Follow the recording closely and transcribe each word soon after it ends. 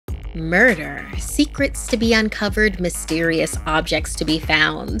Murder, secrets to be uncovered, mysterious objects to be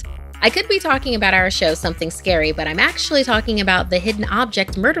found. I could be talking about our show Something Scary, but I'm actually talking about the hidden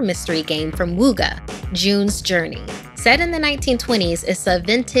object murder mystery game from Wooga, June's Journey. Set in the 1920s, it's a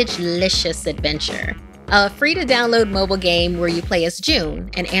vintage-licious adventure. A free-to-download mobile game where you play as June,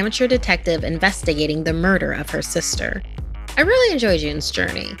 an amateur detective investigating the murder of her sister. I really enjoy June's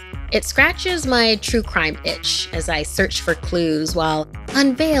Journey. It scratches my true crime itch as I search for clues while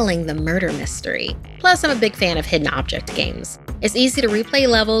unveiling the murder mystery. Plus, I'm a big fan of hidden object games. It's easy to replay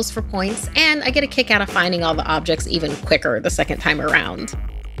levels for points, and I get a kick out of finding all the objects even quicker the second time around.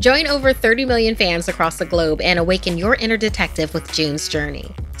 Join over 30 million fans across the globe and awaken your inner detective with June's Journey.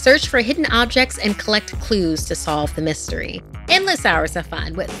 Search for hidden objects and collect clues to solve the mystery. Endless hours of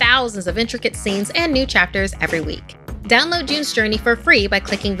fun with thousands of intricate scenes and new chapters every week. Download June's Journey for free by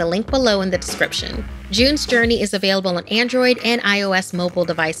clicking the link below in the description. June's Journey is available on Android and iOS mobile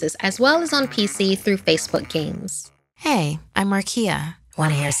devices, as well as on PC through Facebook Games. Hey, I'm Markeia.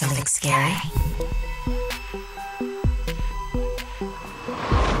 Want to hear something scary?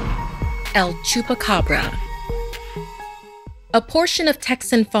 El Chupacabra. A portion of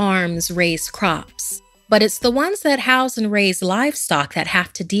Texan farms raise crops, but it's the ones that house and raise livestock that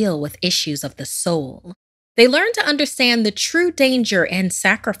have to deal with issues of the soul. They learn to understand the true danger and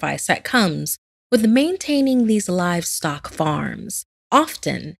sacrifice that comes with maintaining these livestock farms,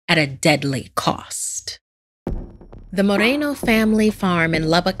 often at a deadly cost. The Moreno family farm in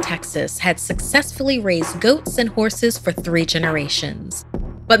Lubbock, Texas had successfully raised goats and horses for 3 generations.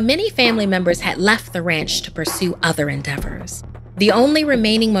 But many family members had left the ranch to pursue other endeavors. The only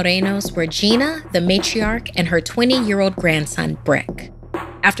remaining Morenos were Gina, the matriarch, and her 20-year-old grandson, Brick.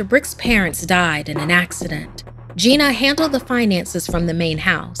 After Brick's parents died in an accident, Gina handled the finances from the main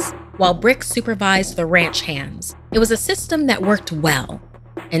house, while Brick supervised the ranch hands. It was a system that worked well,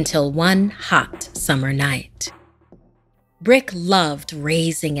 until one hot summer night. Brick loved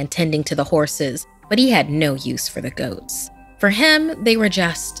raising and tending to the horses, but he had no use for the goats. For him, they were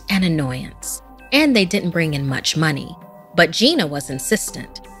just an annoyance, and they didn't bring in much money. But Gina was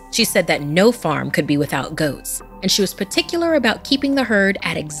insistent. She said that no farm could be without goats, and she was particular about keeping the herd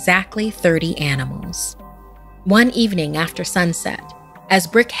at exactly 30 animals. One evening after sunset, as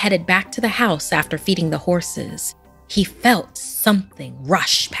Brick headed back to the house after feeding the horses, he felt something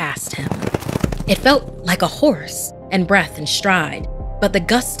rush past him. It felt like a horse, and breath and stride, but the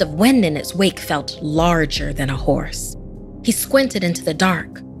gust of wind in its wake felt larger than a horse. He squinted into the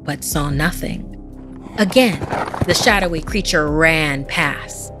dark, but saw nothing. Again, the shadowy creature ran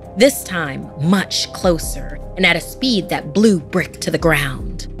past, this time much closer and at a speed that blew Brick to the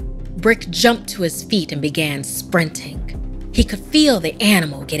ground. Brick jumped to his feet and began sprinting. He could feel the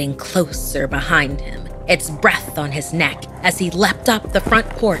animal getting closer behind him, its breath on his neck as he leapt up the front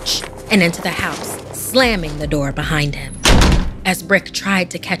porch and into the house, slamming the door behind him. As Brick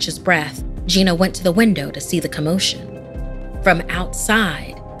tried to catch his breath, Gina went to the window to see the commotion. From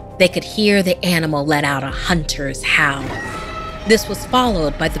outside, they could hear the animal let out a hunter's howl. This was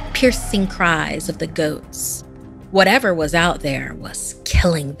followed by the piercing cries of the goats. Whatever was out there was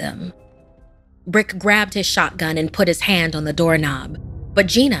killing them. Brick grabbed his shotgun and put his hand on the doorknob, but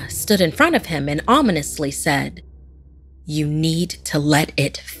Gina stood in front of him and ominously said, "You need to let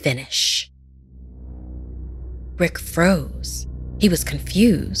it finish." Brick froze. He was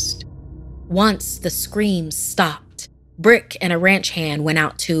confused. Once the screams stopped, Brick and a ranch hand went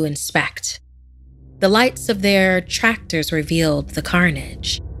out to inspect. The lights of their tractors revealed the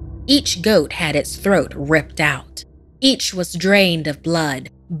carnage. Each goat had its throat ripped out. Each was drained of blood,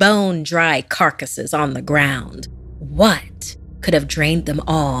 bone-dry carcasses on the ground. What could have drained them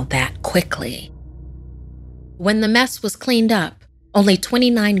all that quickly? When the mess was cleaned up, only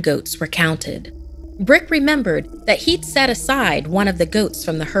 29 goats were counted. Brick remembered that he'd set aside one of the goats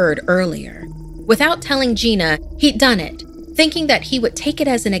from the herd earlier. Without telling Gina, he'd done it, thinking that he would take it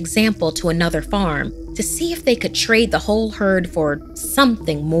as an example to another farm to see if they could trade the whole herd for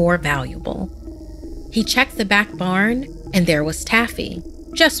something more valuable. He checked the back barn, and there was Taffy,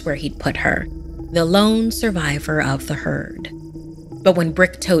 just where he'd put her, the lone survivor of the herd. But when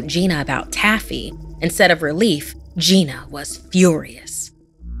Brick told Gina about Taffy, instead of relief, Gina was furious.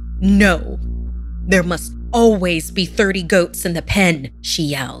 "No, there must always be 30 goats in the pen," she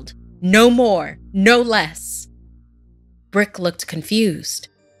yelled. "No more, no less." Brick looked confused.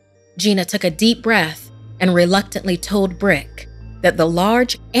 Gina took a deep breath and reluctantly told Brick that the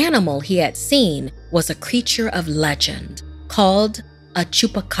large animal he had seen was a creature of legend called a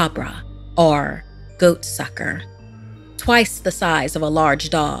Chupacabra, or goat sucker. Twice the size of a large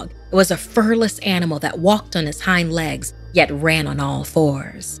dog, it was a furless animal that walked on his hind legs yet ran on all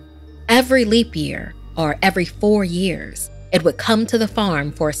fours. Every leap year, or every 4 years, it would come to the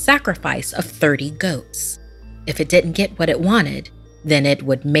farm for a sacrifice of 30 goats. If it didn't get what it wanted, then it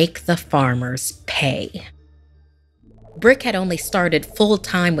would make the farmers pay. Brick had only started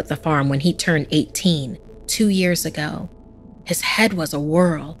full-time with the farm when he turned 18, 2 years ago. His head was a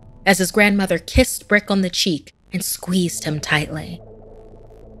whirl as his grandmother kissed Brick on the cheek and squeezed him tightly.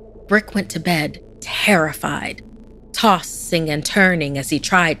 Brick went to bed, terrified, tossing and turning as he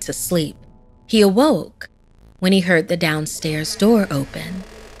tried to sleep. He awoke when he heard the downstairs door open.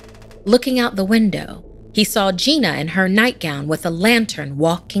 Looking out the window, he saw Gina in her nightgown with a lantern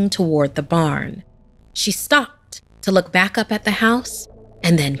walking toward the barn. She stopped to look back up at the house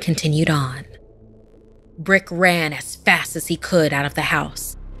and then continued on. Brick ran as fast as he could out of the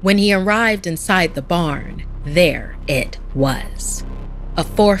house. When he arrived inside the barn, there it was. A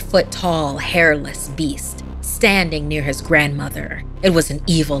 4-foot-tall, hairless beast standing near his grandmother. It was an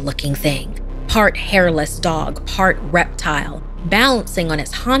evil-looking thing, part hairless dog, part reptile, balancing on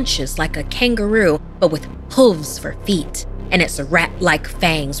its haunches like a kangaroo, but with hooves for feet, and its rat-like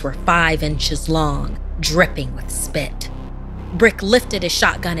fangs were 5 inches long, dripping with spit. Brick lifted his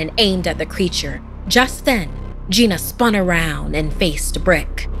shotgun and aimed at the creature. Just then, Gina spun around and faced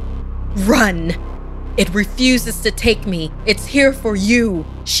Brick. "Run! It refuses to take me. It's here for you,"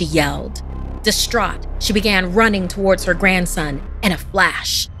 she yelled. Distraught, she began running towards her grandson. In a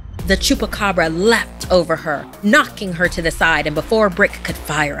flash, the Chupacabra leapt over her, knocking her to the side, and before Brick could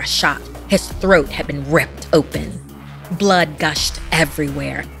fire a shot, his throat had been ripped open. Blood gushed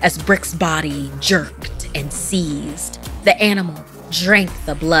everywhere as Brick's body jerked and seized. The animal drank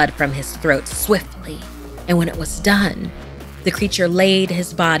the blood from his throat swiftly, and when it was done, the creature laid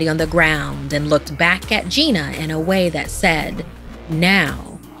his body on the ground and looked back at Gina in a way that said,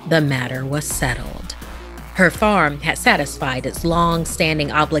 now the matter was settled. Her farm had satisfied its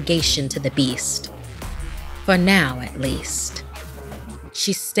long-standing obligation to the beast. For now, at least.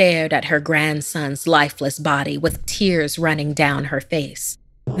 She stared at her grandson's lifeless body with tears running down her face,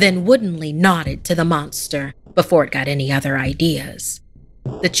 then woodenly nodded to the monster before it got any other ideas.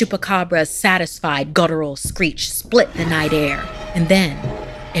 The Chupacabra's satisfied guttural screech split the night air, and then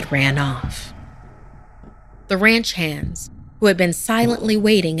it ran off. The ranch hands, who had been silently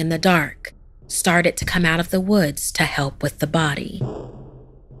waiting in the dark, started to come out of the woods to help with the body.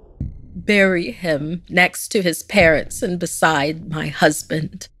 "Bury him next to his parents and beside my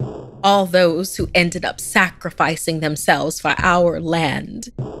husband. All those who ended up sacrificing themselves for our land."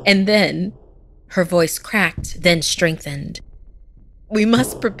 And then, her voice cracked, then strengthened. "We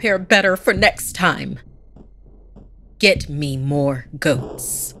must prepare better for next time. Get me more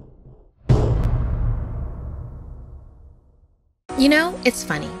goats." You know, it's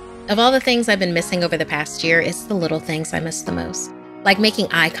funny. Of all the things I've been missing over the past year, it's the little things I miss the most. Like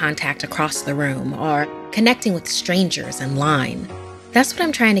making eye contact across the room or connecting with strangers in line. That's what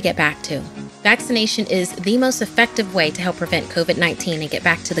I'm trying to get back to. Vaccination is the most effective way to help prevent COVID-19 and get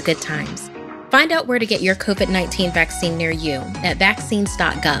back to the good times. Find out where to get your COVID-19 vaccine near you at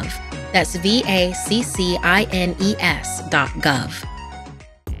vaccines.gov. That's vaccines.gov.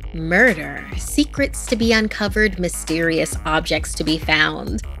 Murder, secrets to be uncovered, mysterious objects to be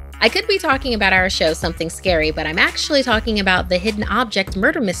found. I could be talking about our show Something Scary, but I'm actually talking about the hidden object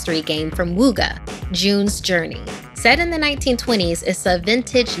murder mystery game from Wooga, June's Journey. Set in the 1920s, it's a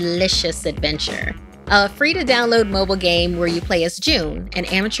vintage-licious adventure. A free-to-download mobile game where you play as June, an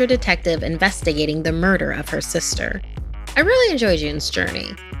amateur detective investigating the murder of her sister. I really enjoy June's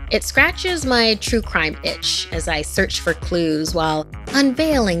Journey. It scratches my true crime itch as I search for clues while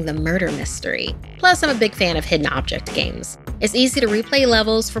unveiling the murder mystery. Plus, I'm a big fan of hidden object games. It's easy to replay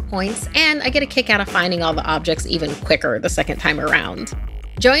levels for points, and I get a kick out of finding all the objects even quicker the second time around.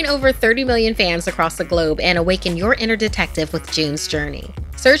 Join over 30 million fans across the globe and awaken your inner detective with June's Journey.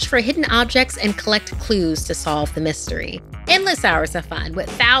 Search for hidden objects and collect clues to solve the mystery. Endless hours of fun with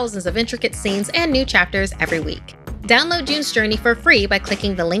thousands of intricate scenes and new chapters every week. Download June's Journey for free by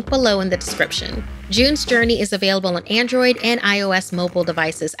clicking the link below in the description. June's Journey is available on Android and iOS mobile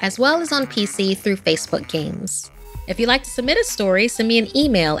devices, as well as on PC through Facebook Games. If you'd like to submit a story, send me an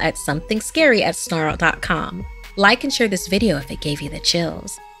email at somethingscary@snarled.com. Like and share this video if it gave you the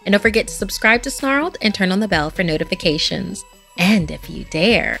chills. And don't forget to subscribe to Snarled and turn on the bell for notifications. And if you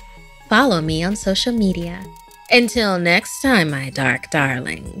dare, follow me on social media. Until next time, my dark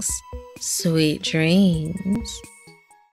darlings, sweet dreams.